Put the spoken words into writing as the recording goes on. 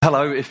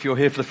Hello, if you're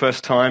here for the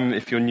first time,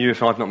 if you're new,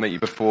 if I've not met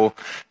you before,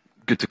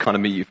 good to kind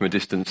of meet you from a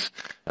distance.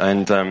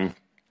 And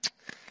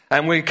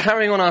we're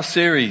carrying on our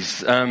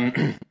series,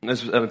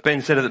 as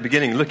Ben said at the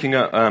beginning, looking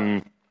at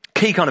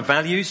key kind of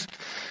values.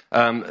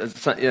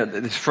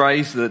 This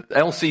phrase that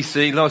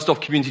LCC,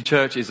 Lowestoft Community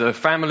Church, is a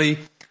family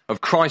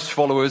of Christ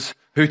followers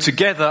who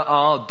together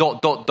are ...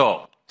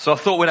 So I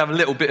thought we'd have a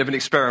little bit of an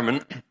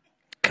experiment.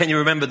 Can you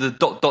remember the ...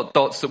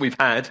 that we've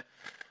had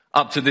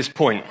up to this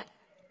point?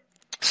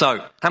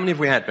 So, how many have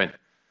we had, Ben?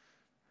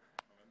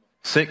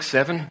 6,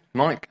 7,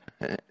 Mike?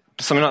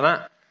 Something like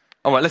that?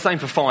 All right, let's aim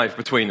for 5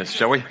 between us,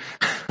 shall we?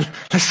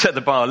 Let's set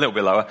the bar a little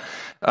bit lower.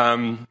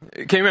 Can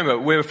you remember,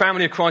 we're a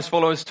family of Christ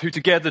followers who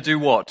together do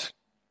what?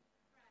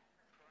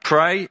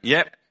 Pray,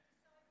 yep.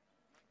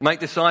 Make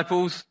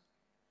disciples.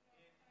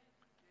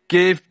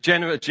 Give,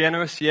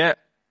 generous, yep.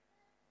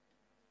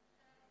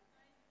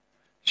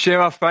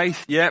 Share our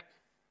faith, yep.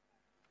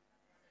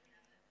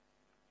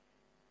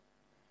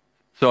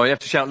 Sorry, you have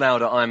to shout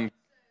louder. I'm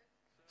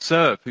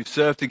serve. Who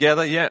serve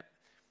together? Yeah.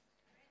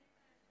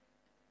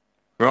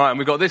 Right, and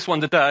we got this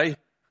one today.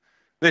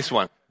 This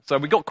one. So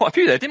we got quite a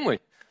few there, didn't we?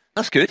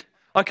 That's good.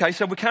 Okay,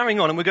 so we're carrying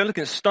on and we're going to look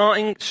at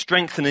starting,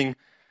 strengthening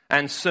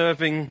and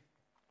serving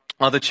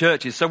other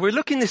churches. So we're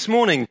looking this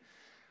morning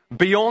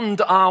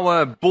beyond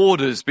our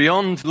borders,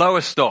 beyond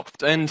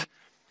Lowestoft. And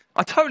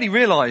I totally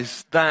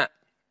realise that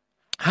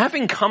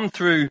having come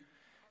through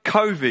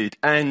COVID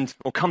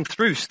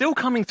still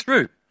coming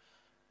through,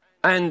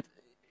 and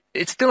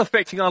it's still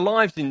affecting our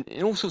lives in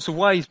all sorts of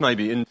ways,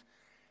 maybe. And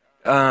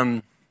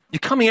you're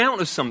coming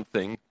out of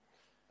something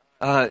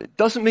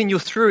doesn't mean you're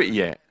through it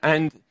yet.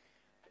 And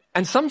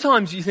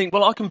sometimes you think,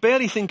 well, I can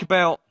barely think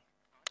about,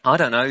 I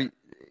don't know,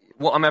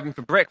 what I'm having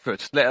for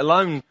breakfast, let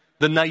alone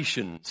the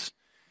nations,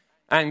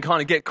 and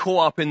kind of get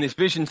caught up in this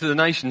vision to the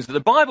nations that the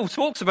Bible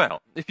talks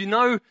about. If you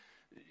know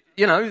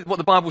what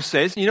the Bible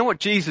says, and you know what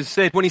Jesus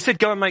said when he said,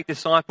 go and make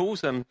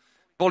disciples.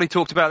 Bolly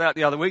talked about that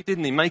the other week,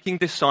 didn't he? Making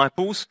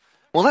disciples.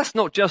 Well, that's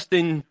not just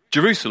in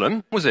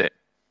Jerusalem, was it?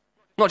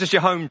 Not just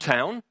your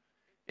hometown.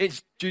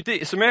 It's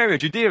Judea, Samaria,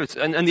 Judea,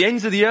 and the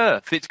ends of the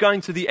earth. It's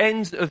going to the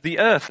ends of the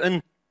earth.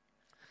 And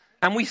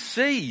we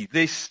see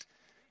this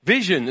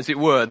vision, as it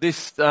were,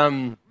 this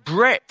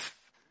breadth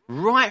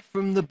right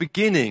from the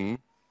beginning.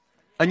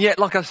 And yet,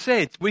 like I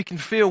said, we can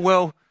feel,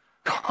 well,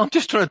 I'm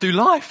just trying to do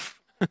life.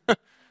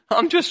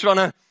 I'm just trying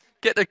to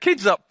get the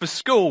kids up for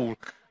school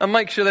and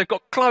make sure they've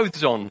got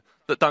clothes on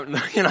that don't,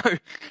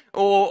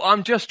 or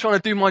I'm just trying to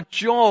do my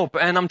job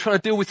and I'm trying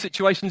to deal with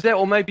situations there,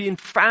 or maybe in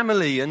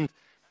family. And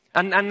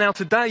now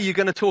today you're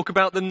going to talk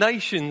about the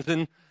nations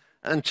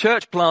and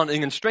church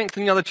planting and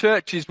strengthening other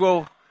churches.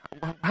 Well,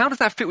 how does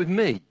that fit with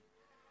me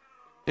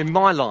in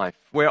my life,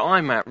 where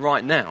I'm at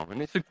right now? And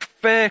it's a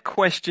fair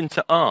question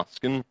to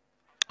ask. And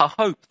I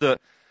hope that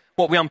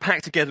what we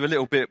unpack together a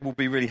little bit will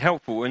be really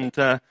helpful.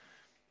 And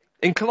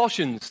in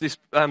Colossians, this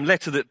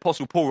letter that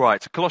Apostle Paul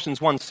writes, Colossians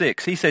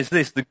 1:6, he says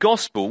this: the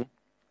gospel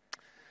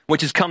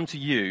which has come to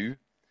you,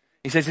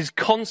 he says, is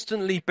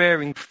constantly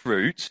bearing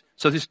fruit.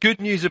 So this good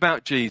news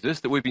about Jesus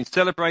that we've been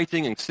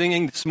celebrating and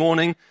singing this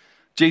morning,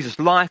 Jesus'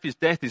 life, his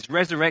death, his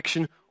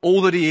resurrection,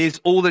 all that he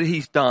is, all that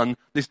he's done,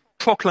 this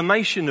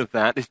proclamation of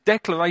that, this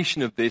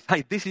declaration of this,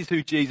 hey, this is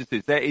who Jesus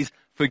is. There is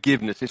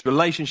forgiveness, this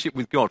relationship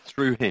with God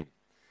through him.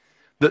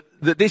 That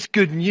this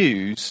good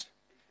news,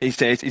 he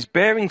says, is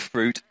bearing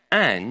fruit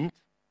and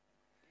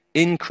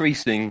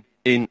increasing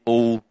in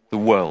all the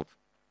world.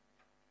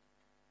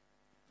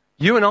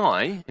 You and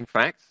I, in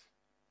fact,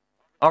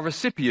 are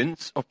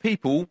recipients of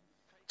people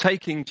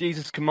taking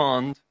Jesus'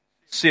 command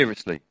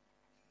seriously,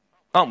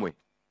 aren't we?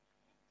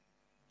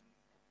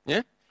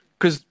 Yeah?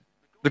 Because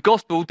the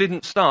gospel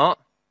didn't start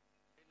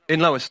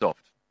in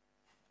Lowestoft,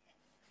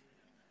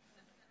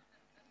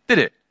 did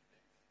it?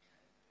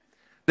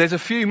 There's a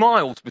few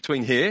miles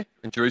between here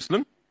and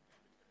Jerusalem,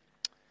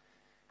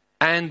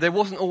 and there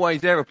wasn't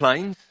always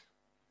aeroplanes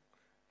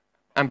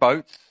and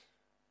boats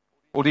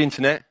or the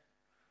internet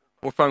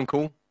or phone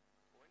call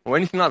or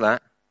anything like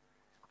that.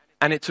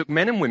 And it took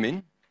men and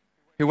women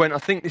who went, I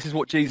think this is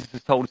what Jesus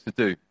has told us to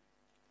do.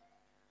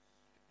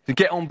 To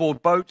get on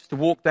board boats, to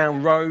walk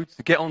down roads,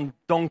 to get on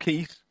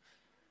donkeys,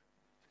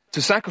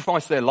 to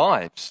sacrifice their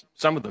lives,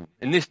 some of them.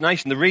 In this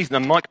nation, the reason,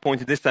 and Mike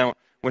pointed this out,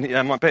 when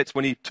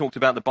he talked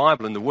about the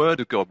Bible and the Word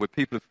of God, with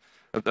people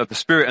of the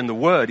Spirit and the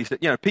Word, he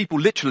said, people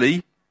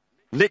literally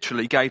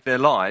gave their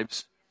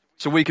lives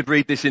so we could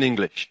read this in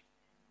English.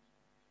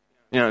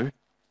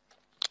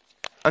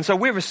 And so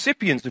we're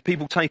recipients of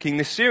people taking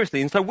this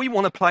seriously, and so we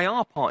want to play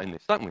our part in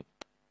this, don't we?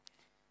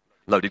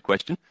 Loaded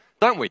question,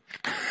 don't we?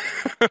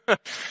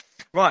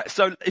 Right,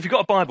 so if you've got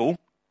a Bible,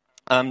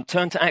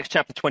 turn to Acts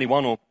chapter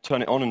 21, or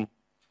turn it on and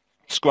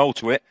scroll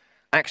to it.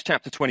 Acts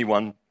chapter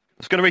 21. I'm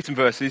just going to read some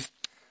verses,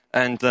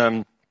 and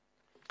then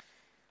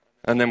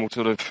we'll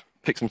sort of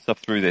pick some stuff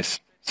through this.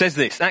 It says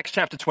this, Acts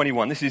chapter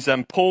 21. This is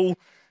Paul.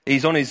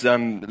 He's on his,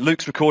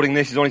 Luke's recording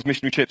this. He's on his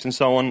missionary trips and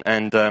so on,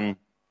 and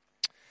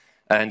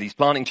he's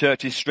planting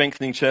churches,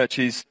 strengthening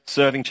churches,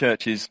 serving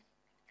churches,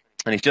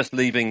 and he's just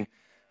leaving,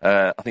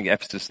 I think,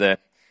 Ephesus there.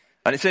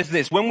 And it says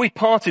this: when we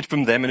parted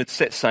from them and had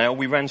set sail,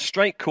 we ran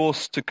straight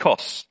course to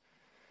Kos.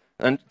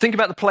 And think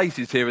about the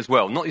places here as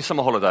well, not your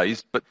summer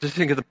holidays, but just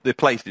think of the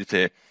places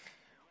here.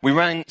 We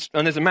ran,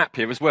 and there's a map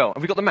here as well.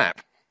 Have we got the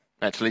map?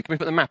 Actually, can we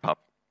put the map up?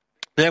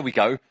 There we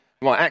go.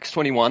 Right, Acts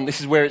 21, this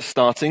is where it's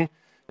starting,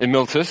 in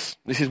Miletus.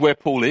 This is where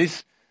Paul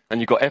is. And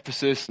you've got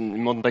Ephesus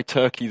and modern-day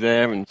Turkey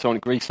there, and so on,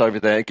 Greece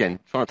over there. Again,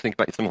 try not to think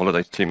about your summer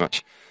holidays too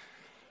much.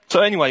 So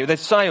anyway, they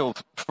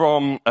sailed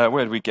from,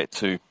 where did we get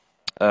to?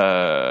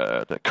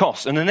 The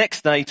Kos. And the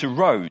next day to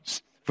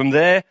Rhodes. From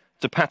there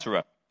to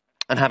Patara.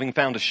 And having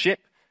found a ship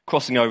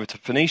crossing over to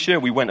Phoenicia,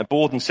 we went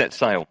aboard and set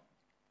sail.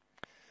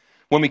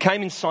 When we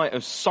came in sight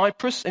of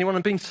Cyprus, anyone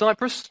have been to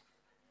Cyprus?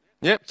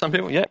 Yeah, some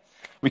people, yeah.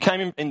 We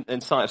came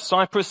in sight of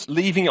Cyprus,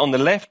 leaving it on the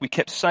left, we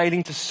kept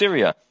sailing to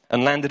Syria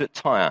and landed at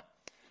Tyre.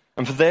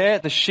 And for there,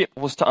 the ship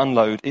was to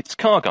unload its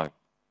cargo.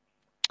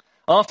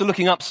 After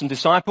looking up some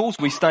disciples,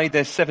 we stayed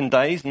there 7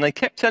 days, and they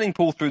kept telling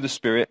Paul through the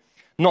Spirit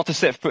not to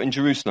set foot in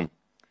Jerusalem.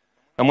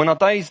 And when our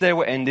days there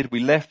were ended, we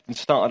left and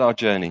started our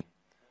journey,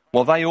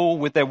 while they all,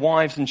 with their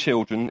wives and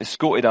children,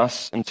 escorted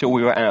us until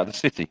we were out of the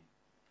city.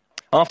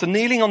 After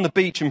kneeling on the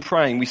beach and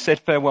praying, we said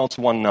farewell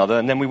to one another,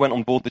 and then we went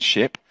on board the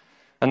ship,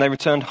 and they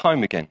returned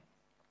home again.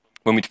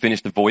 When we'd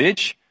finished the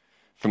voyage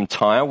from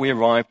Tyre, we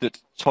arrived at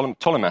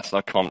Ptolemais.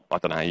 I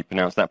don't know how you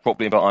pronounce that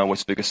properly, but I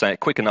always figure say it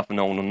quick enough and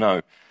no one will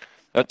know.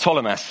 At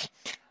Ptolemais.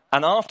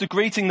 And after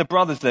greeting the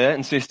brothers there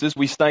and sisters,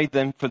 we stayed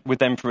with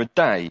them for a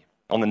day.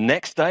 On the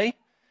next day,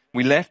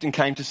 we left and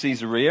came to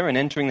Caesarea, and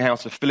entering the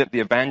house of Philip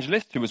the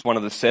evangelist, who was one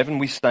of the 7,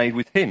 we stayed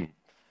with him.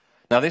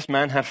 Now this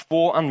man had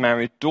 4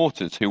 unmarried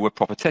daughters who were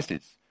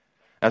prophetesses.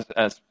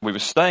 As we were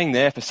staying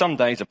there for some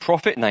days, a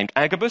prophet named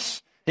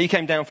Agabus, he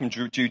came down from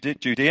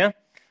Judea,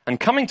 and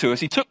coming to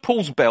us, he took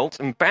Paul's belt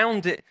and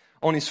bound it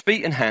on his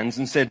feet and hands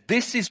and said,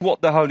 "This is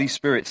what the Holy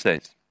Spirit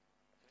says."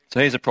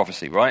 So here's a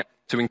prophecy, right?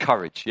 To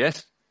encourage,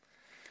 yes?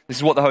 This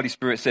is what the Holy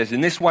Spirit says.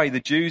 "In this way, the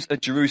Jews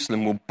at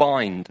Jerusalem will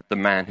bind the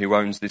man who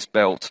owns this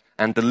belt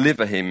and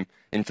deliver him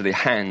into the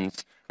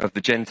hands of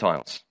the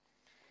Gentiles."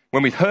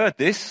 When we heard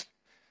this,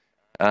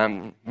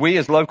 we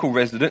as well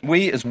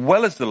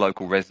as the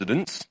local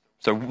residents,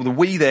 so the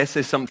we there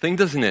says something,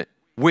 doesn't it?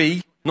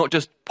 We, not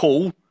just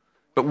Paul,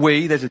 but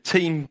we, there's a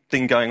team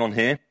thing going on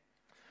here.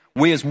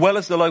 We as well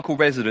as the local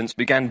residents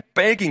began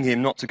begging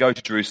him not to go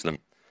to Jerusalem.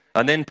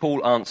 And then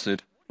Paul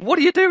answered, "What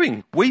are you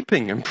doing,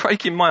 weeping and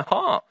breaking my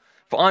heart?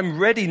 For I'm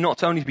ready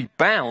not only to be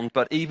bound,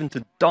 but even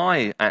to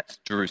die at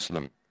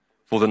Jerusalem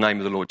for the name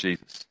of the Lord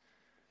Jesus."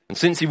 And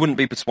since he wouldn't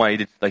be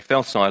persuaded, they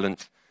fell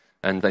silent,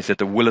 and they said,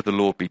 "The will of the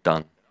Lord be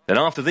done." Then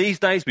after these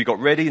days, we got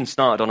ready and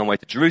started on our way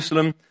to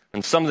Jerusalem,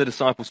 and some of the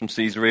disciples from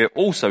Caesarea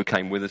also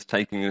came with us,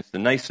 taking us to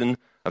Mnason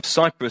of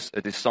Cyprus,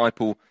 a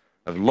disciple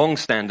of long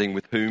standing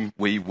with whom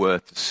we were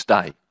to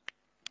stay.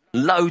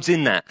 Loads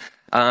in that.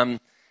 And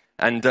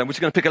we're just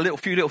going to pick a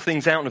few little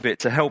things out of it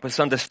to help us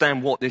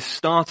understand what this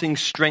starting,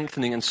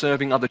 strengthening and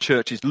serving other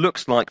churches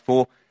looks like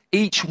for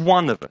each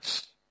one of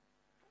us.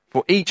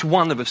 For each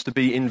one of us to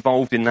be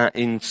involved in that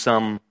in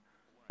some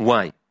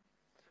way.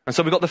 And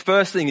so we've got the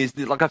first thing is,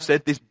 like I've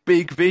said, this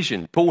big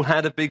vision. Paul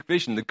had a big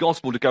vision, the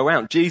gospel to go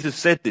out. Jesus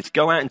said this,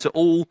 go out into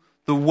all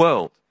the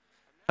world.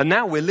 And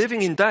now we're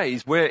living in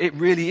days where it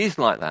really is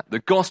like that. The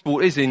gospel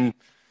is in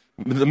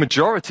the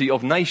majority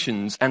of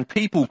nations and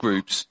people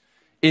groups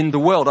in the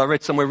world. I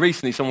read somewhere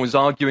recently, someone was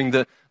arguing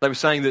that they were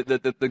saying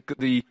that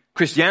the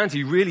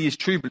Christianity really is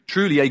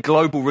truly a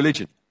global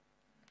religion.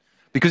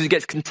 Because it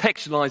gets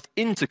contextualized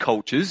into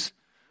cultures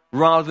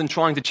rather than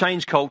trying to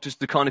change cultures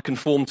to kind of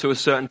conform to a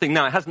certain thing.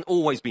 Now, it hasn't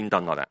always been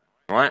done like that,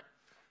 all right?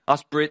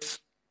 Us Brits,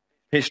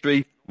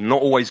 history,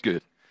 not always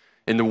good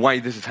in the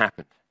way this has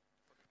happened.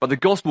 But the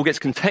gospel gets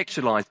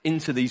contextualized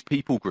into these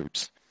people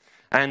groups.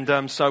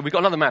 And so we've got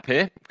another map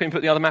here. Can you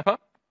put the other map up?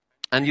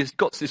 And you've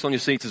got this on your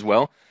seats as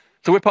well.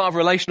 So we're part of a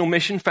relational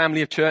mission,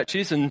 family of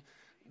churches, and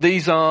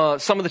these are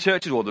some of the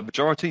churches, or the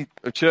majority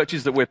of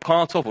churches that we're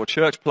part of, or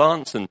church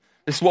plants, and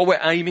this is what we're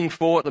aiming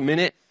for at the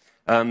minute.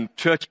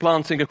 Church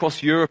planting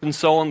across Europe and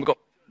so on. We've got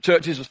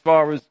churches as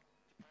far as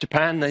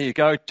Japan, there you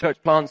go, church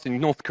plants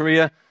in North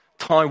Korea,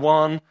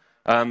 Taiwan,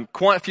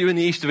 quite a few in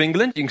the east of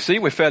England. You can see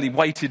we're fairly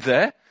weighted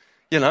there,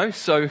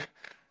 so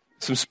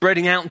some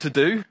spreading out to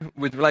do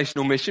with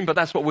relational mission, but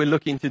that's what we're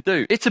looking to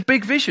do. It's a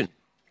big vision.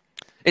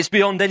 It's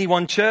beyond any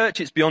one church,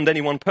 it's beyond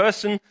any one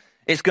person.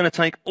 It's going to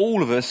take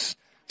all of us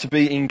to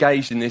be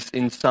engaged in this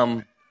in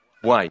some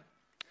way.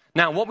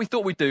 Now, what we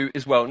thought we'd do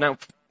as well,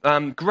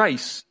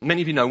 Grace,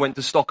 many of you know, went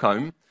to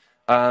Stockholm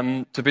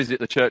to visit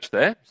the church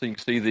there. So you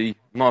can see the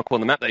mark on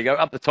the map. There you go,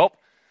 up the top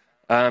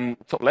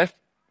left.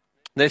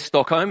 There's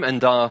Stockholm,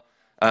 and our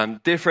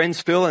dear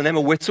friends Phil and Emma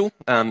Whittle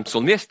saw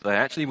them yesterday,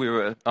 actually. We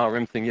were at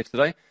RM thing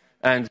yesterday,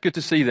 and good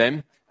to see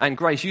them. And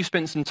Grace, you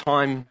spent some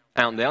time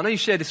out there. I know you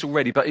shared this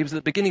already, but it was at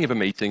the beginning of a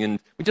meeting, and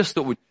we just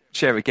thought we'd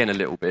share again a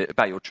little bit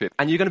about your trip.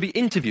 And you're going to be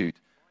interviewed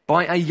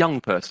by a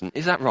young person.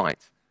 Is that right?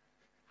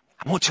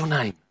 And what's your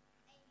name?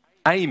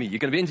 Amy. You're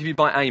going to be interviewed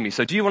by Amy.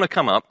 So do you want to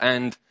come up?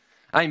 And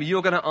Amy,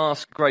 you're going to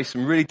ask Grace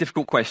some really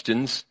difficult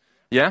questions.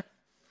 Yeah?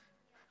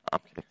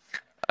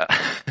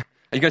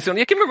 Are you going to sit on?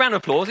 Yeah, give them a round of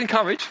applause.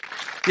 Encourage.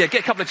 Yeah,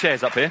 get a couple of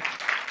chairs up here.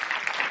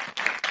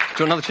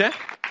 Do you want another chair?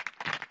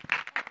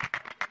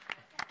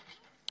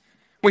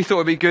 We thought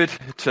it'd be good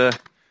to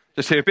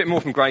just hear a bit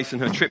more from Grace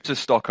and her trip to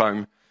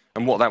Stockholm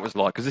and what that was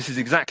like, because this is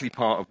exactly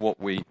part of what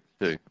we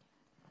do.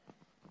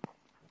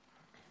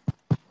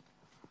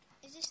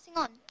 Is this thing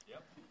on?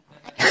 Yep.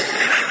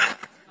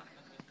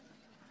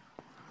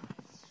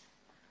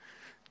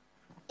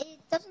 It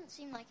doesn't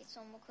seem like it's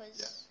on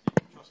because...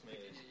 Trust me.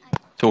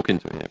 Talking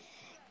to me.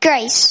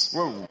 Grace.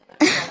 Whoa.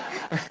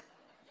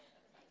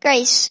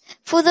 Grace,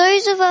 for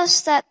those of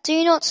us that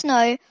do not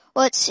know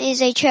what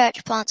is a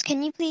church plant,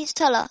 can you please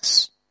tell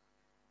us?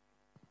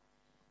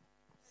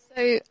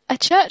 So a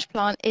church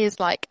plant is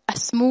like a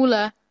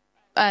smaller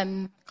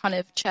kind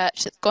of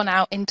church that's gone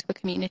out into a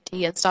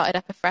community and started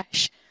up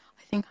afresh.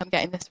 I think I'm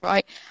getting this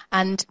right.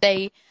 And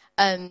they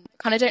kind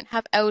of don't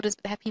have elders,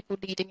 but they have people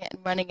leading it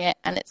and running it,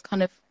 and it's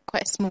kind of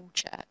quite a small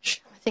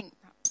church. I think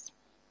that's...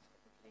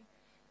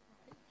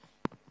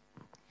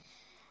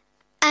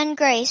 And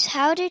Grace,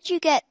 how did you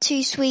get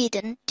to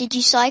Sweden? Did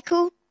you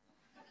cycle?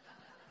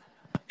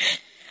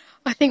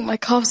 I think my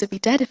calves would be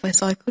dead if I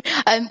cycled.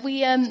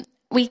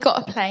 We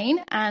got a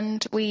plane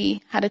and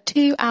we had a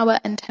 2-hour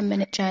and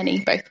 10-minute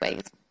journey both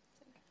ways.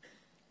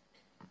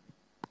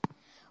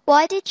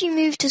 Why did you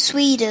move to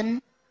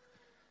Sweden?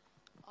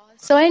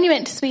 So I only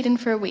went to Sweden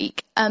for a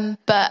week,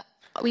 but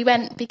we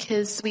went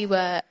because we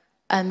were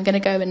going to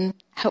go and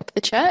help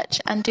the church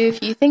and do a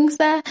few things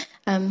there.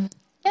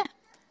 Yeah.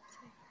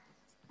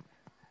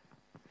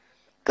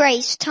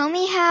 Grace, tell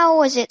me, how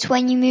was it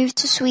when you moved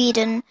to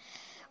Sweden?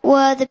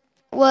 Were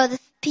the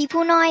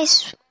people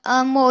nice?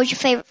 What was your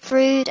favourite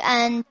food?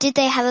 And did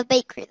they have a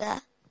bakery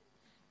there?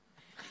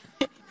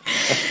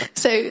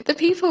 So the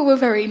people were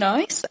very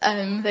nice.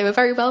 They were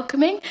very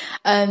welcoming.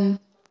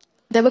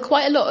 There were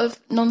quite a lot of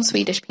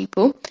non-Swedish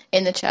people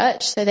in the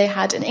church. So they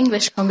had an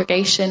English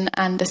congregation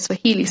and a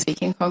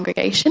Swahili-speaking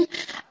congregation.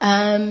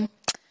 And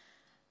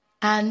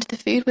the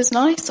food was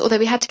nice, although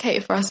we had to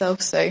cater for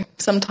ourselves, so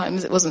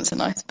sometimes it wasn't so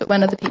nice. But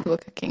when other people were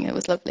cooking, it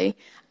was lovely.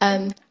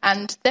 And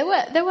there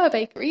were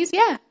bakeries,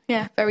 yeah,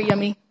 very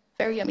yummy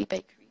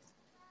bakeries.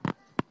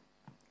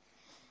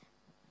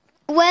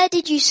 Where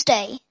did you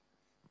stay?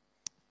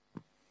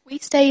 We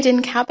stayed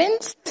in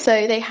cabins,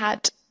 so they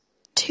had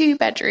 2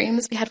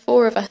 bedrooms. We had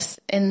 4 of us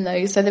in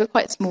those, so they were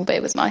quite small, but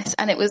it was nice.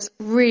 And it was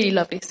really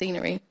lovely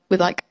scenery with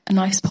like a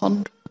nice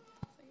pond.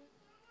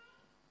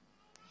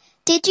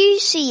 Did you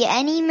see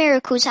any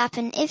miracles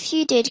happen? If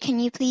you did, can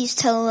you please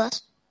tell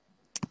us?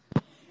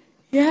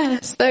 Yeah,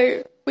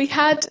 so we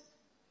had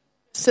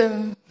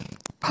some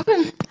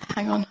problem.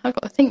 Hang on, I've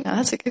got to think now.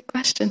 That's a good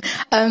question.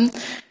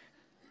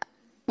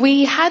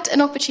 We had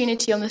an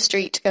opportunity on the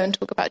street to go and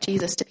talk about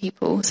Jesus to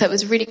people, so it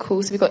was really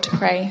cool. So we got to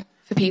pray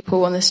for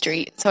people on the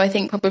street. So I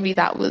think probably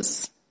that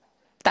was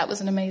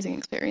an amazing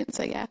experience.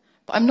 So yeah,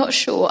 but I'm not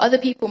sure. Other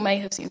people may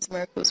have seen some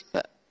miracles,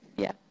 but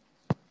yeah.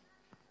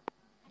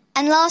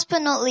 And last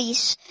but not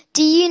least,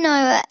 do you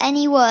know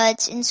any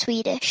words in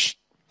Swedish?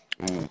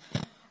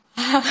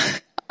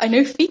 I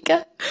know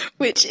fika,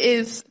 which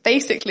is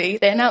basically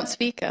they announce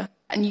fika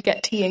and you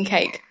get tea and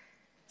cake.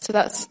 So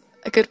that's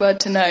a good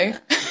word to know.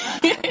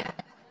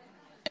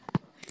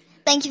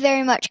 Thank you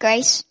very much,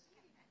 Grace.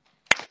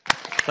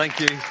 Thank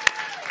you.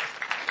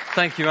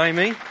 Thank you,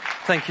 Amy.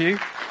 Thank you.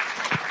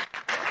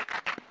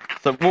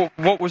 So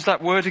what was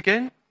that word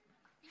again?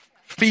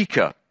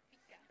 Fika.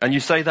 And you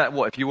say that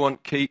what? If you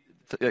want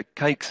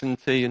cakes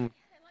and tea and...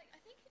 I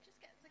think it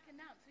just gets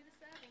announced. We were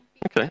serving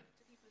fika Okay. to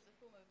people as a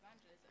form of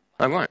evangelism.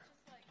 Oh, right.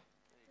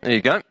 There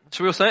you go.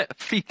 So we'll say it.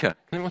 Fika.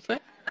 Can anyone say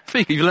it?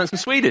 Fika. You've learned some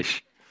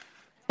Swedish.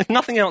 If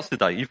nothing else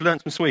today, you've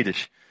learned some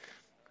Swedish.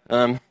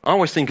 I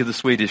always think of the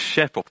Swedish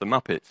chef off the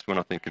Muppets when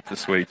I think of the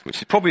Swedes,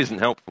 which probably isn't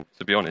helpful,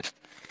 to be honest.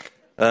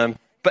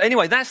 But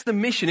anyway, that's the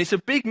mission. It's a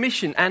big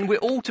mission, and we're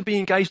all to be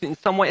engaged in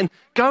some way. And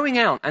going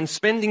out and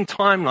spending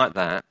time like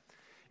that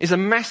is a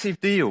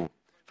massive deal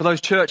for those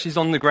churches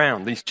on the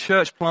ground, these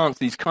church plants,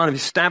 these kind of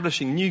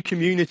establishing new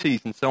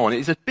communities and so on.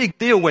 It's a big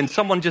deal when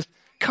someone just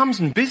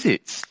comes and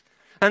visits.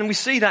 And we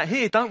see that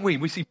here, don't we?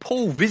 We see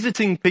Paul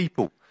visiting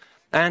people,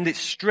 and it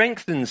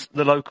strengthens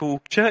the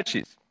local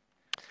churches.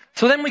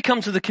 So then we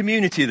come to the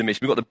community of the mission.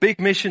 We've got the big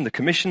mission, the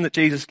commission that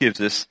Jesus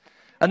gives us,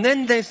 and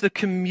then there's the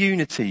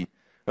community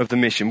of the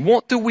mission.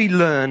 What do we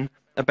learn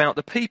about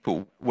the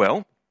people?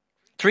 Well,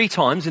 3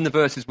 times in the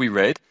verses we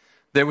read,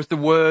 there was the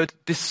word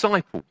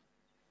disciple.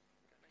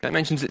 Okay, it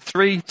mentions it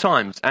 3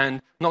 times, and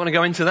I'm not going to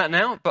go into that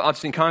now, but I'd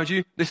just encourage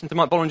you, listen to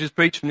Mike Bollinger's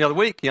preach from the other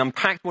week. He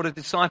unpacked what a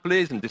disciple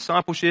is and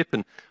discipleship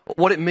and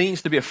what it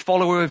means to be a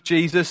follower of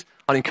Jesus.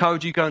 I'd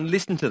encourage you to go and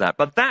listen to that.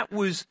 But that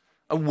was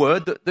a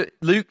word that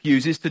Luke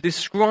uses to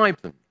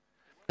describe them.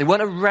 They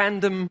weren't a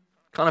random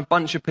kind of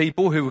bunch of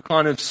people who were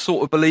kind of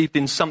sort of believed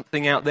in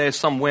something out there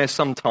somewhere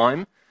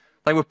sometime.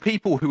 They were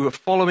people who were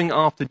following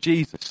after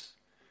Jesus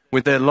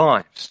with their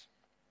lives.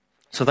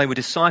 So they were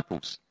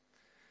disciples.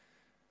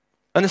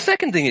 And the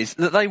second thing is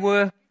that they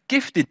were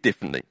gifted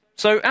differently.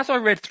 So as I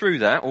read through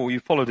that, or you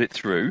followed it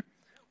through,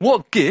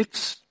 what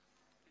gifts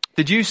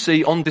did you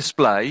see on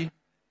display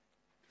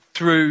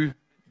through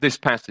this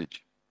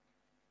passage?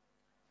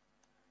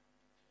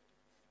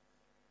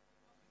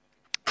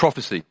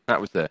 Prophecy,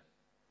 that was there.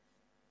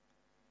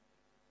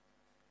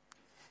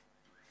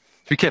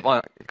 Be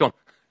careful. Go on.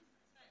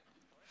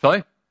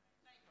 Sorry?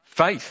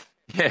 Faith.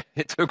 Yeah,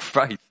 it took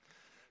faith.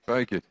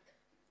 Very good.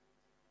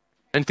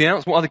 Anything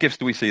else? What other gifts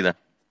do we see there?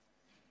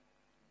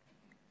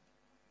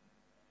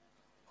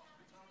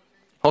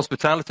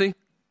 Hospitality.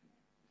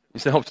 You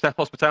say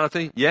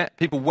hospitality? Yeah.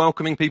 People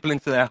welcoming people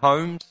into their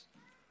homes.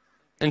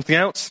 Anything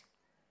else?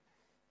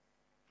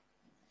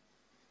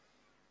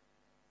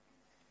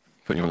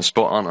 Putting you on the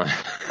spot, aren't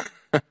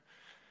I?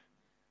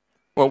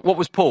 Well, what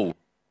was Paul?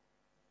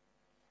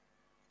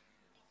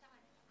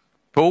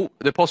 Paul,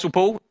 the Apostle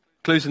Paul,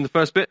 clues in the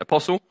first bit,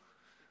 Apostle.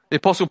 The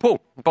Apostle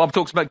Paul. The Bible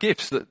talks about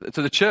gifts to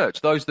the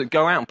church, those that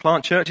go out and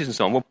plant churches and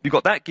so on. Well, you've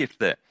got that gift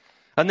there.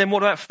 And then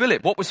what about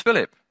Philip? What was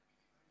Philip?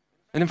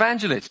 An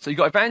evangelist. So you've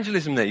got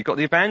evangelism there. You've got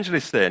the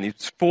evangelist there, and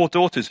his 4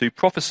 daughters who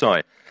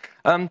prophesy.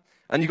 And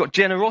you've got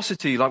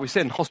generosity, like we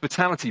said, and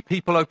hospitality,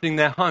 people opening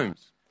their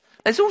homes.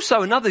 There's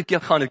also another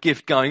kind of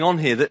gift going on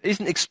here that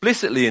isn't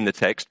explicitly in the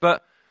text,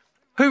 but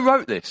who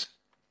wrote this?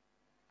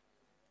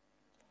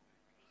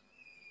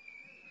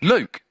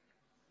 Luke.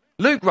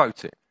 Luke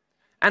wrote it.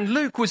 And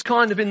Luke was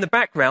kind of in the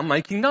background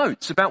making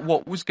notes about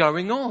what was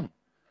going on.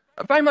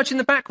 Very much in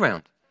the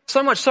background.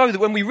 So much so that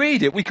when we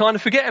read it, we kind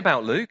of forget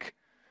about Luke,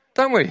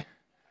 don't we?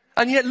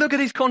 And yet look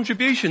at his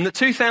contribution that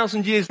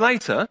 2,000 years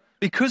later,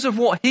 because of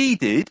what he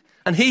did,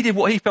 and he did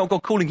what he felt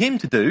God calling him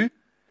to do,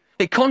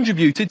 it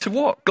contributed to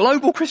what?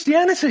 Global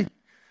Christianity.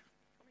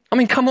 I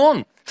mean, come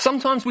on.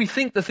 Sometimes we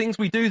think the things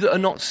we do that are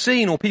not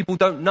seen or people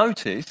don't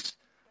notice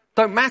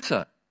don't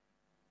matter.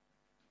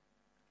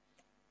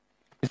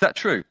 Is that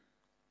true?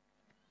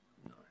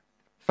 No.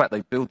 In fact,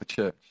 they build the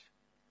church.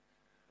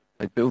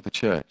 They build the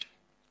church.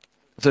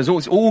 So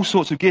there's all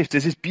sorts of gifts.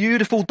 There's this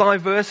beautiful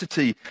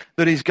diversity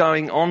that is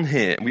going on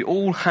here. We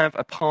all have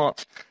a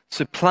part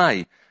to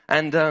play.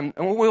 And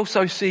we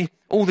also see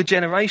all the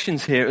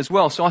generations here as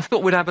well. So I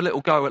thought we'd have a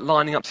little go at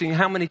lining up, seeing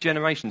how many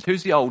generations,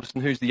 who's the oldest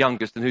and who's the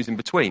youngest and who's in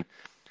between.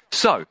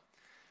 So,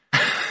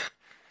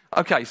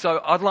 okay,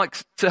 so I'd like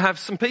to have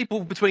some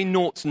people between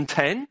 0 and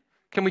 10.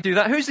 Can we do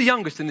that? Who's the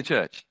youngest in the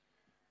church?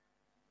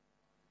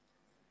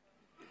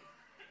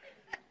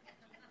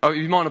 Oh,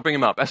 you might not bring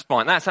them up. That's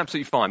fine. That's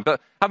absolutely fine.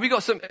 But have we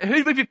got some...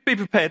 Who would be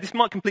prepared? This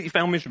might completely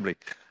fail miserably.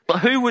 But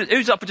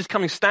who's up for just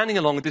standing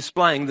along and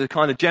displaying the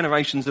kind of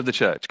generations of the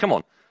church? Come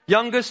on.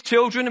 Youngest,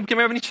 children. Can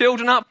we have any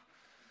children up?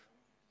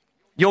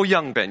 You're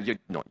young, Ben. You're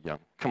not young.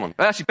 Come on.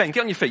 Actually, Ben, get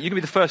on your feet. You can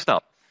be the first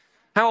up.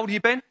 How old are you,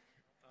 Ben?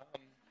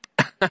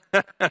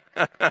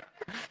 46.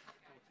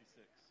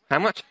 How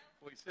much?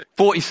 46.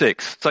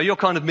 46. So you're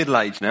kind of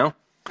middle-aged now.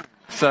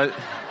 So...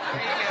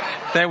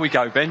 There we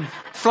go, Ben.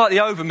 Slightly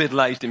over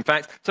middle-aged, in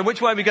fact. So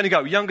which way are we going to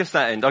go? Youngest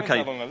that end. Okay.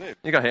 How long I live.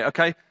 You go here.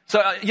 Okay.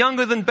 So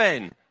younger than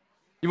Ben.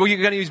 Well,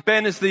 you're going to use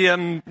Ben as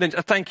the...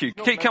 thank you.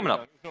 Keep coming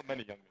up. Not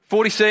many younger.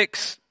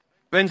 46.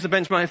 Ben's the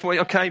benchmark.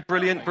 40. Okay.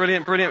 Brilliant.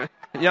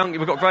 Young.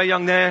 We've got very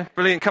young there.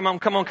 Brilliant. Come on.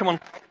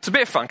 It's a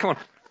bit of fun. Come on.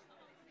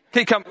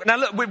 Keep coming. Now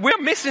look,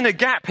 we're missing a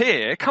gap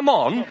here. Come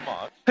on.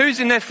 Who's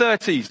in their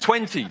 30s,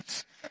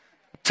 20s,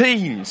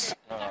 teens?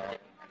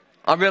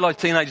 I realise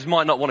teenagers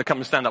might not want to come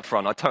and stand up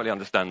front. I totally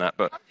understand that,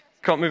 but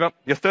can't move up.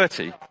 You're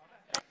 30.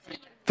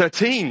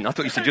 13. I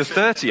thought you said you're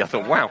 30. I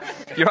thought, wow,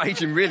 you're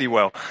aging really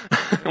well.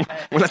 Well,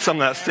 that's some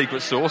of that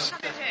secret sauce.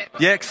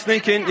 Yeah,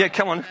 sneak in. Yeah,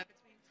 come on.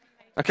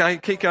 Okay,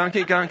 keep going.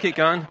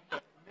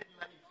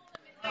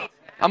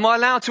 Am I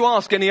allowed to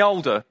ask any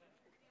older?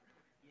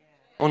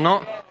 Or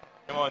not?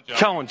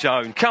 Come on,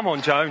 Joan.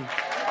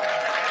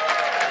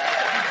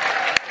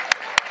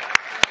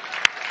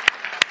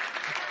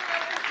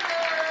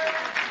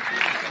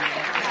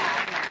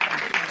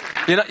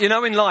 You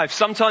know, in life,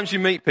 sometimes you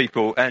meet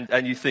people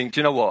and you think, do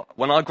you know what?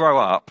 When I grow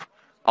up,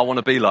 I want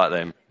to be like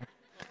them.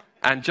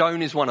 And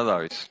Joan is one of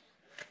those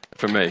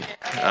for me.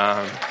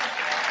 And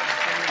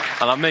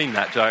I mean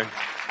that, Joan.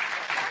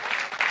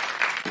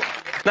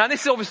 Now,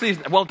 this obviously is...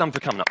 Well done for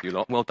coming up, you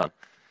lot. Well done.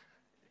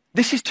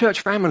 This is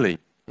church family.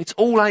 It's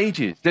all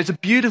ages. There's a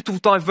beautiful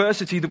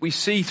diversity that we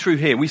see through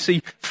here. We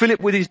see Philip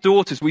with his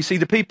daughters. We see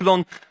the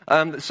people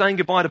on saying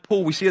goodbye to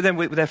Paul. We see them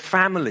with their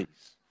families.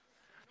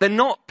 They're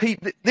not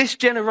this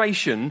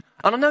generation,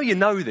 and I know you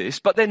know this,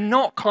 but they're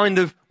not kind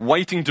of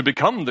waiting to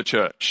become the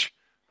church.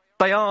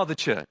 They are the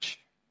church.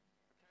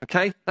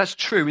 Okay? That's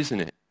true, isn't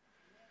it?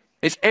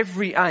 It's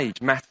every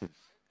age matters.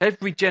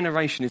 Every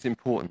generation is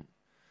important.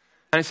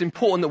 And it's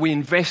important that we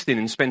invest in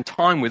and spend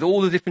time with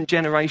all the different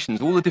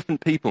generations, all the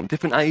different people,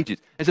 different ages.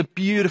 There's a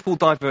beautiful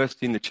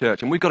diversity in the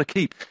church, and we've got to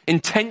keep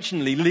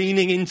intentionally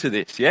leaning into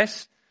this,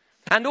 yes?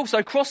 And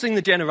also crossing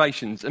the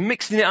generations and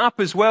mixing it up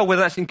as well,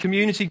 whether that's in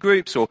community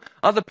groups or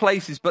other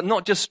places, but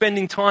not just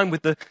spending time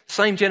with the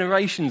same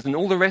generations and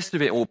all the rest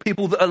of it, or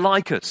people that are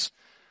like us.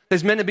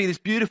 There's meant to be this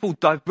beautiful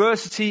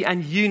diversity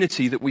and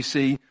unity that we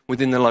see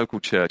within the local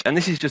church. And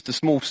this is just a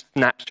small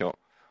snapshot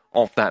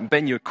of that.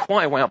 Ben, you're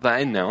quite a way up that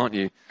end now, aren't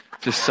you?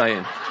 Just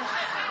saying.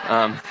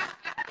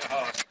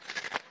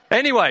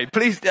 Anyway,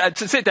 please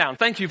sit down.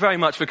 Thank you very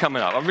much for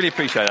coming up. I really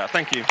appreciate that.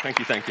 Thank you, thank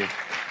you, thank you.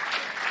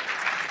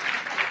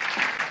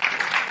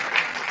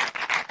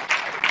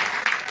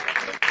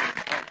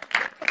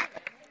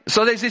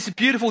 So there's this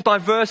beautiful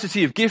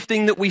diversity of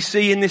gifting that we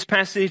see in this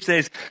passage.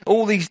 There's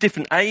all these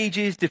different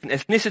ages, different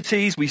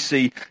ethnicities. We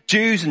see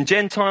Jews and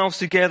Gentiles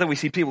together. We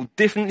see people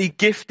differently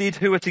gifted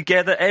who are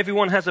together.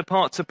 Everyone has a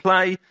part to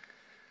play.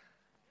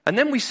 And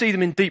then we see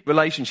them in deep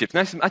relationships.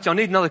 Now, actually, I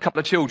need another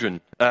couple of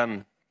children,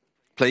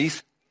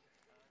 please.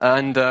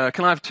 And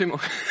can I have two more?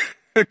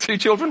 2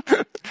 children?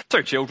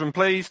 2 children,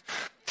 please.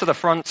 To the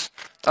front.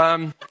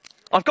 I've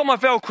got my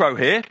Velcro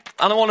here,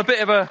 and I want a bit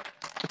of a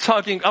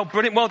tugging. Oh,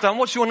 brilliant. Well done.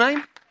 What's your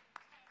name?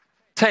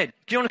 Ted.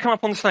 Do you want to come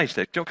up on the stage,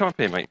 Ted? Do you want to come up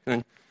here, mate?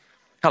 And,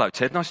 hello,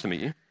 Ted. Nice to meet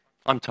you.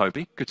 I'm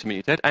Toby. Good to meet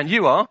you, Ted. And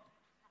you are?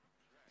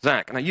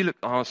 Zach. Now, you look,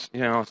 I was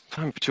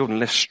hoping for children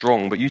less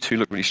strong, but you two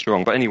look really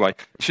strong. But anyway,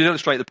 it should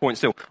illustrate the point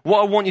still.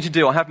 What I want you to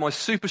do, I have my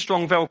super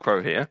strong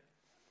Velcro here,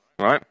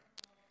 right?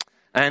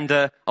 And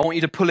I want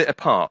you to pull it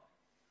apart,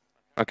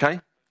 okay?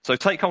 So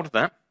take hold of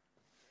that.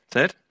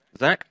 Ted,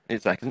 Zach,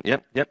 it's Zach,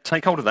 yep,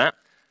 take hold of that.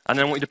 And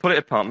then I want you to pull it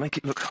apart. Make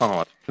it look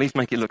hard. Please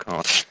make it look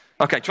hard.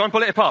 Okay, try and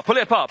pull it apart. Pull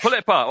it apart.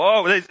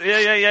 Oh,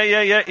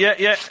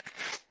 yeah.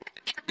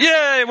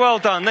 Yeah, well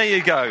done. There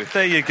you go.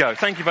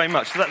 Thank you very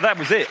much. So that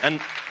was it. And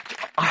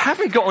I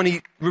haven't got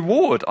any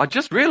reward. I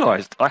just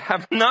realised I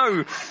have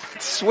no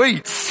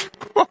sweets.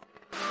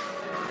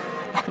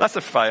 That's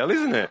a fail,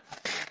 isn't it?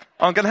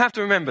 I'm going to have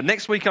to remember,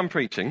 next week I'm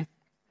preaching,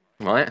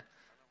 right?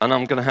 And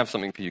I'm going to have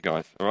something for you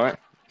guys, all right?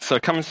 So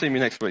come and see me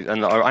next week,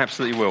 and I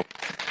absolutely will.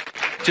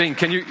 Jean,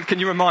 can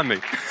you remind me?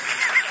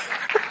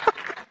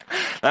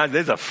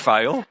 There's a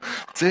fail.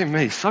 Dear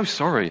me, so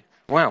sorry.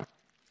 Wow.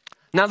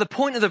 Now, the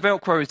point of the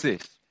Velcro is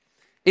this,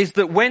 is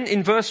that when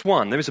in verse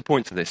 1, there is a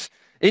point to this.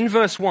 In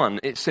verse 1,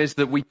 it says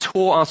that we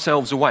tore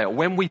ourselves away, or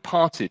when we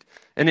parted.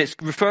 And it's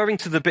referring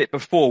to the bit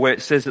before where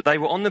it says that they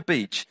were on the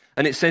beach.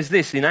 And it says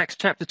this in Acts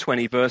chapter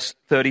 20, verse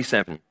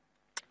 37.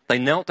 They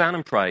knelt down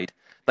and prayed.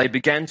 They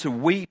began to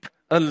weep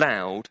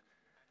aloud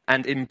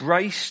and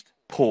embraced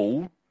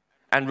Paul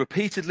and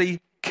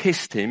repeatedly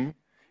kissed him,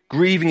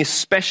 grieving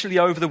especially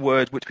over the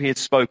word which he had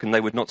spoken.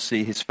 They would not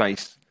see his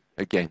face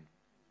again.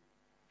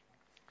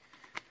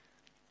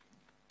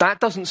 That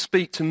doesn't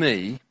speak to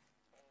me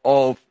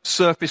of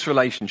surface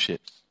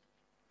relationships.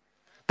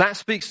 That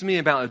speaks to me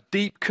about a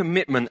deep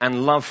commitment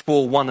and love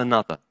for one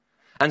another.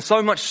 And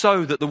so much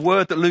so that the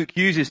word that Luke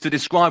uses to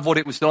describe what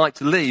it was like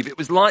to leave, it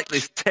was like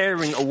this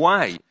tearing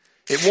away.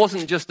 It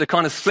wasn't just a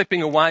kind of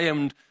slipping away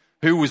and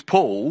who was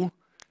Paul.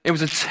 It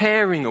was a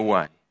tearing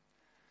away.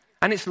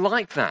 And it's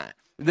like that.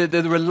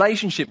 The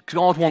relationship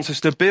God wants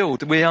us to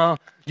build. We are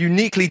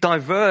uniquely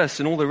diverse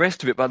and all the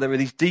rest of it, but there are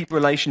these deep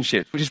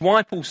relationships, which is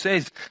why Paul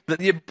says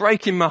that you're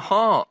breaking my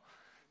heart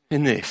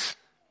in this.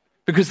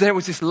 Because there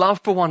was this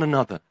love for one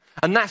another.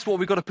 And that's what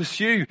we've got to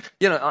pursue,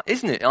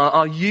 isn't it?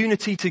 Our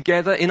unity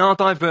together in our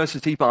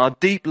diversity, but our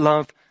deep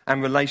love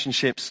and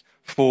relationships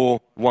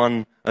for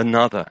one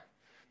another.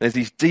 There's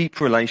these deep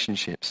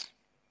relationships.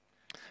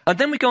 And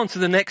then we go on to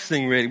the next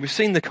thing, really. We've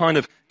seen the kind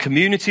of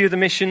community of the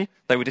mission.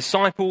 They were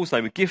disciples.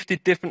 They were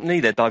gifted differently.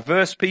 They're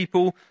diverse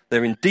people.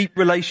 They're in deep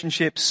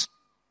relationships.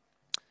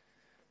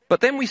 But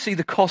then we see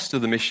the cost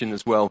of the mission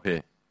as well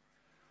here.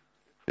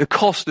 The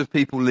cost of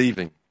people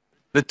leaving.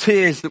 The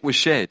tears that were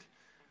shed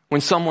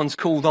when someone's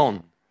called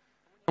on.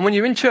 And when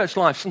you're in church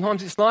life,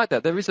 sometimes it's like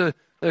that. There is a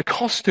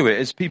cost to it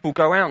as people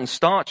go out and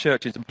start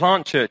churches and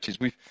plant churches.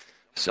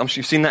 I'm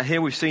sure you've seen that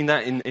here. We've seen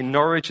that in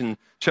Norwich and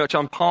church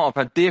I'm part of.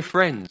 Our dear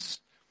friends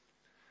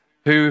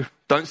who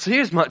don't see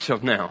as much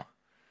of now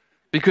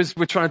because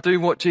we're trying to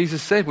do what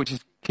Jesus said, which is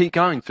keep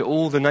going to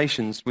all the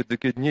nations with the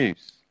good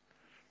news.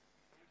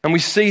 And we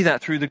see that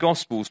through the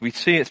Gospels. We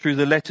see it through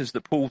the letters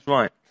that Paul's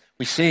write.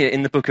 We see it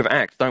in the book of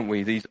Acts, don't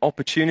we? These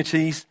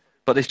opportunities,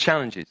 but there's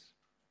challenges.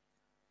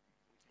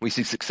 We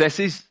see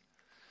successes,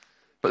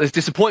 but there's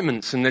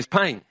disappointments and there's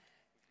pain.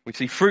 We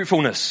see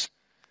fruitfulness,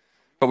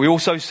 but we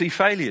also see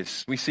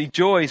failures. We see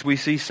joys, we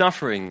see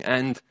suffering,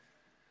 and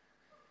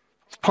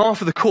it's par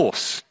for the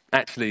course,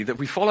 actually, that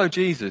we follow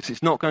Jesus.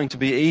 It's not going to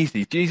be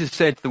easy. Jesus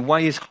said the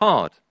way is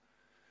hard.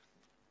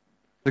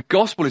 The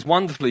gospel is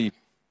wonderfully,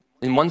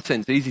 in one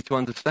sense, easy to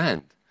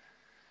understand.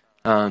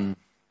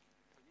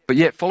 But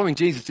yet following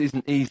Jesus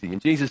isn't easy.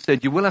 And Jesus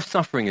said, you will have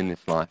suffering in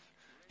this life.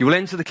 You will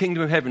enter the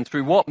kingdom of heaven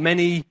through what?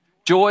 Many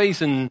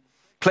joys and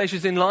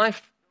pleasures in life?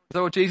 Is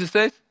that what Jesus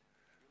said?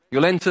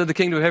 You'll enter the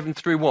kingdom of heaven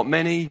through what?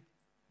 Many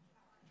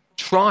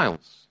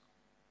trials.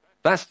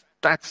 That's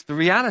the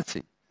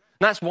reality.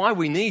 That's why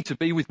we need to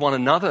be with one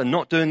another and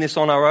not doing this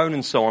on our own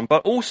and so on,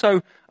 but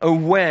also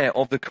aware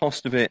of the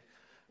cost of it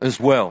as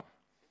well.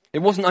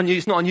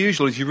 It's not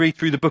unusual as you read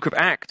through the book of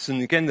Acts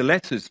and again the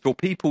letters for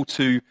people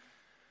to,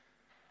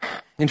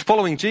 in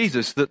following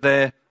Jesus, that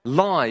their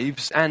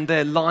lives and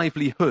their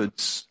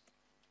livelihoods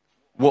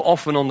were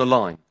often on the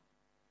line.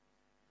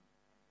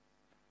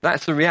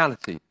 That's the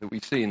reality that we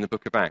see in the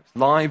book of Acts.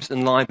 Lives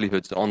and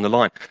livelihoods are on the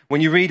line. When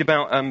you read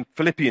about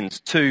Philippians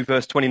 2,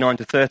 verse 29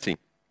 to 30,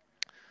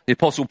 the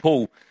Apostle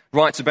Paul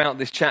writes about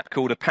this chap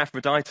called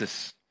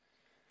Epaphroditus.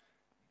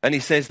 And he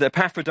says that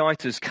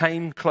Epaphroditus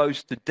came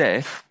close to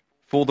death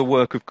for the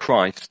work of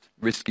Christ,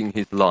 risking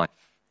his life.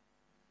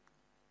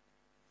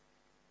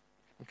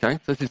 Okay,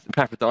 so this is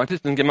Epaphroditus.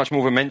 Doesn't get much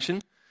more of a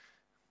mention,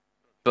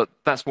 but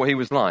that's what he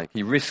was like.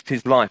 He risked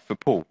his life for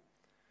Paul.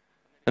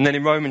 And then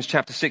in Romans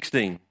chapter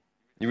 16,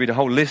 you read a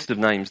whole list of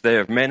names there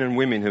of men and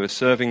women who are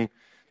serving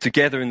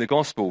together in the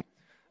gospel.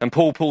 And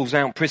Paul pulls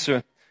out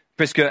Prisca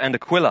and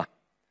Aquila.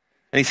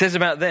 And he says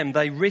about them,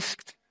 they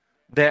risked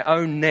their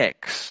own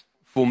necks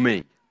for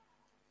me.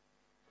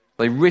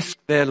 They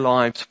risked their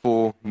lives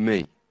for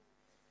me.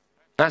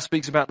 That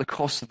speaks about the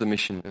cost of the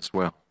mission as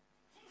well.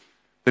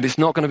 But it's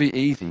not going to be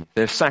easy.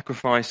 Their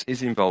sacrifice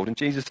is involved. And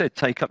Jesus said,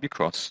 take up your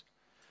cross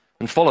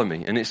and follow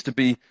me. And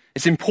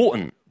it's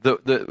important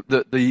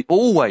that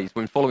always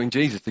when following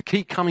Jesus, to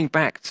keep coming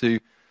back to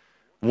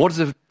what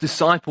does a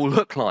disciple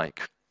look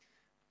like?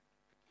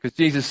 Because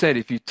Jesus said,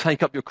 if you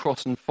take up your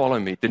cross and follow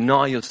me,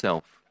 deny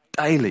yourself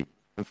daily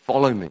and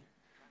follow me.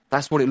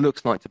 That's what it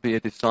looks like to be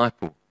a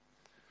disciple.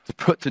 To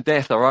put to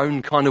death our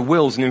own kind of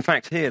wills. And in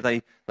fact here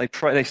they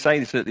say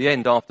this at the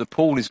end after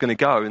Paul is going to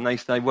go, and they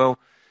say, well,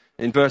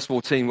 in verse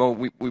 14,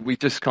 well, we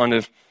just kind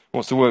of,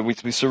 what's the word?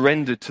 We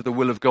surrendered to the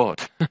will of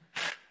God,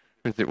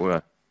 as it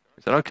were.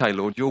 We said, okay,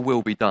 Lord, your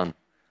will be done.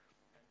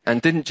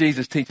 And didn't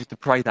Jesus teach us to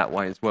pray that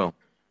way as well?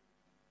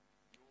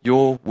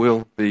 Your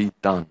will be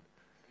done.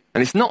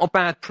 And it's not a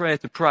bad prayer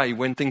to pray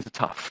when things are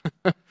tough,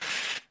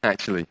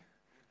 actually.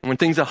 And when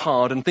things are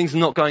hard and things are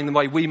not going the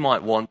way we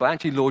might want, but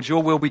actually, Lord,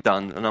 your will be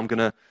done, and I'm going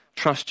to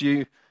trust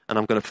you, and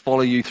I'm going to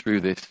follow you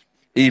through this,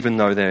 even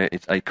though there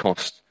is a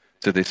cost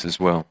to this as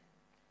well.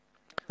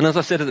 And as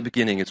I said at the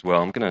beginning as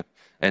well, I'm going to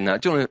end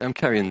that. I'm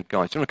carrying,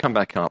 guys. Do you want to come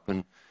back up?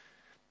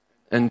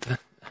 And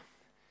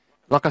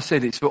like I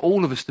said, it's for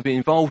all of us to be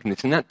involved in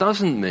this, and that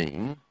doesn't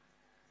mean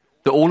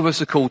that all of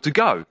us are called to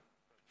go,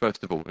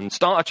 first of all, and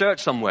start a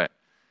church somewhere.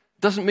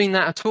 It doesn't mean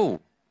that at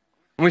all.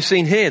 And we've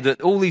seen here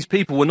that all these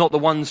people were not the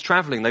ones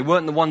travelling. They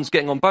weren't the ones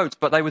getting on boats,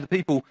 but they were the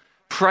people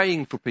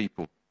praying for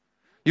people.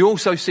 You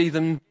also see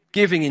them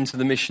giving into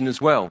the mission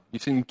as well. You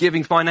see them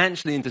giving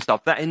financially into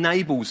stuff. That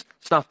enables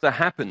stuff to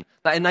happen.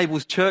 That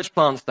enables church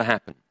plants to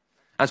happen.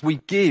 As we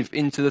give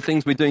into the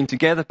things we're doing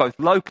together, both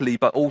locally,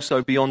 but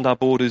also beyond our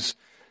borders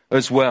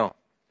as well.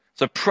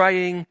 So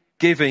praying,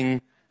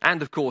 giving,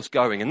 and of course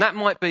going. And that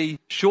might be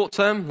short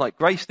term, like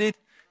Grace did.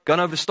 Going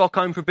over to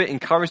Stockholm for a bit,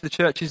 encourage the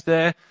churches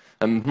there.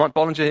 And Mike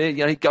Bollinger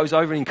here, he goes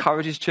over and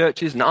encourages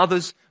churches, and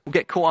others will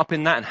get caught up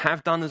in that and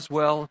have done as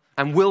well,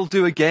 and will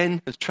do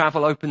again as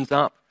travel opens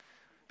up.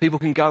 People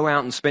can go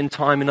out and spend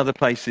time in other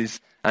places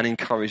and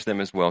encourage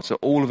them as well. So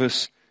all of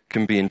us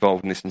can be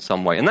involved in this in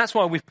some way. And that's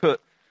why we've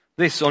put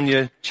this on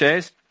your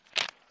chairs.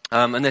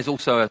 And there's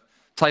also a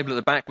table at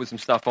the back with some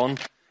stuff on,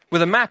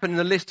 with a map and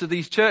a list of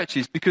these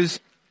churches, because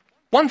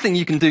one thing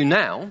you can do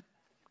now,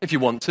 if you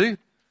want to,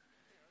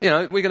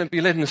 we're going to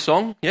be led in a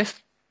song,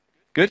 yes?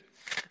 Good.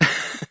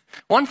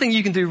 One thing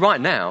you can do right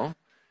now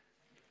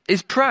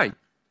is pray.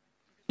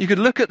 You could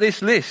look at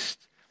this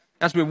list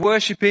as we're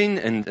worshipping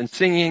and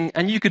singing,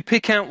 and you could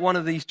pick out one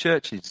of these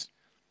churches,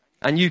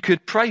 and you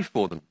could pray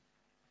for them.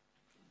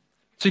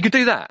 So you could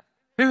do that.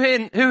 Who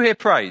here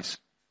prays?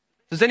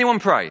 Does anyone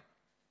pray?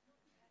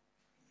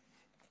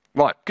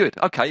 Right, good.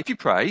 Okay, if you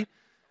pray,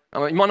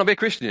 you might not be a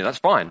Christian here, that's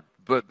fine.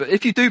 But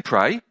if you do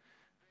pray,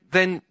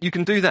 then you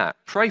can do that.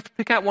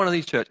 Pick out one of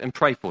these churches and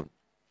pray for them.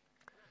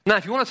 Now,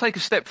 if you want to take a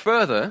step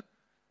further,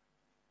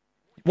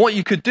 what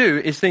you could do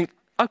is think,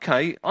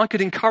 okay, I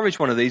could encourage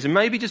one of these and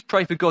maybe just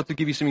pray for God to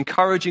give you some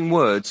encouraging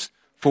words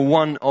for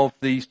one of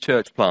these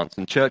church plants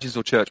and churches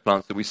or church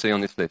plants that we see on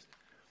this list.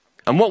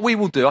 And what we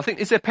will do, I think,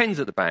 is there pens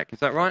at the back? Is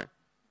that right?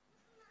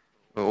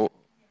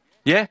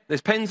 Yeah,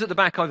 there's pens at the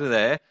back over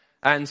there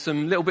and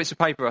some little bits of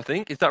paper, I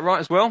think. Is that right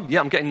as well? Yeah,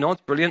 I'm getting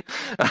nods. Brilliant.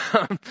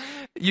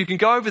 You can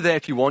go over there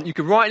if you want. You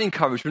can write an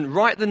encouragement,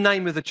 write the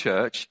name of the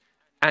church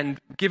and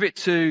give it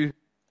to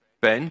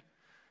Ben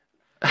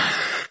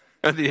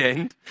at the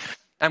end.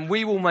 And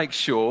we will make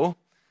sure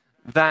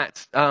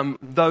that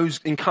those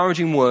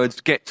encouraging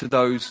words get to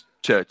those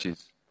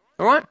churches.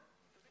 All right?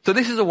 So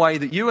this is a way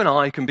that you and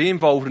I can be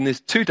involved in this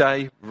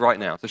today, right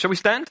now. So shall we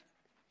stand?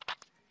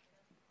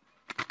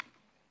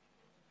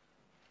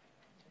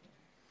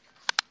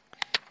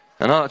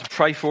 And I'd like to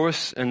pray for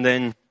us, and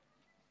then,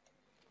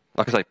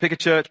 like I say, pick a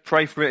church,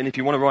 pray for it, and if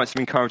you want to write some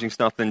encouraging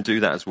stuff, then do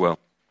that as well.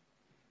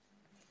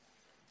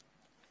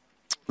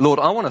 Lord,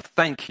 I want to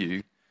thank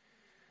you.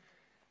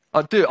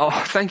 I do. Oh,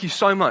 thank you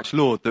so much,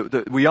 Lord,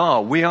 that we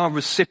are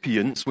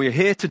recipients. We're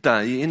here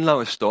today in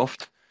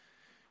Lowestoft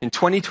in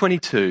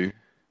 2022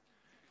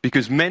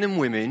 because men and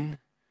women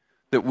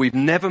that we've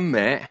never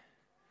met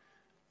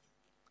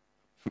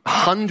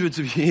hundreds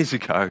of years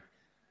ago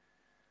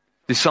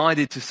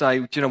decided to say,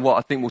 do you know what,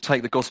 I think we'll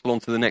take the gospel on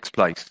to the next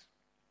place.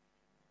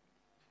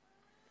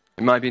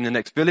 It may be in the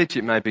next village,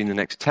 it may be in the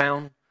next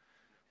town,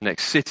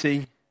 next city,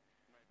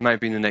 it may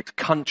be in the next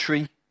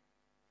country.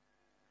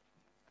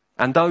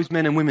 And those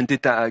men and women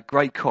did that at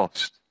great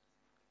cost.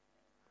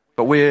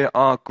 But we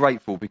are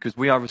grateful because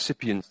we are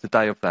recipients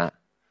today of that.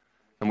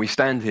 And we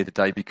stand here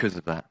today because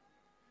of that.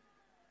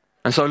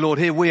 And so, Lord,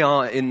 here we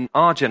are in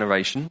our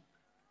generation,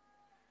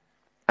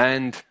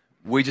 and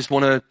we just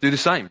want to do the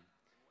same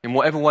in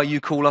whatever way you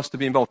call us to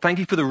be involved. Thank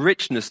you for the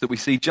richness that we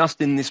see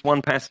just in this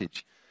one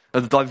passage,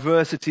 of the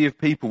diversity of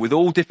people with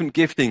all different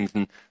giftings,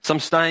 and some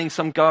staying,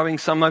 some going,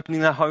 some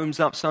opening their homes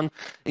up, some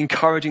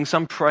encouraging,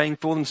 some praying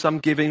for them, some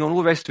giving, and all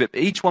the rest of it,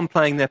 but each one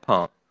playing their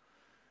part.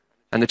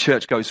 And the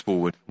church goes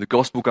forward, the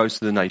gospel goes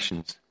to the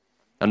nations,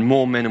 and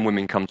more men and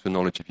women come to a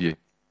knowledge of you.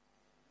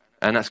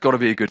 And that's got to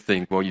be a good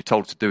thing. Well, you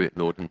told us to do it,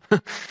 Lord.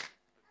 But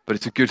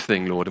it's a good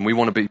thing, Lord, and we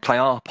want to play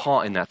our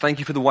part in that. Thank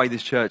you for the way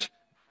this church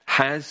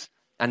has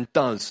and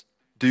does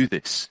do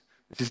this.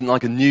 This isn't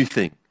like a new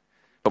thing.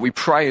 But we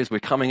pray as we're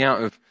coming out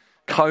of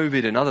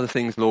COVID and other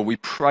things, Lord, we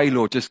pray,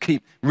 Lord, just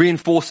keep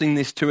reinforcing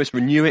this to us,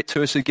 renew it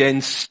to us again,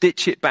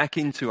 stitch it back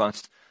into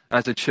us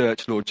as a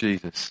church, Lord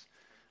Jesus,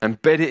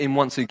 and bed it in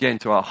once again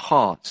to our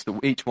hearts, that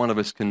each one of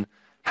us can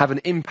have an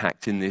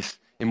impact in this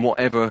in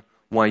whatever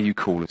way you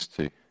call us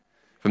to.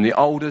 From the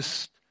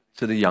oldest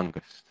to the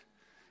youngest.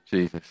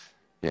 Jesus.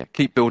 Yeah,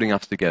 keep building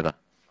us together.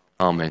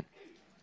 Amen.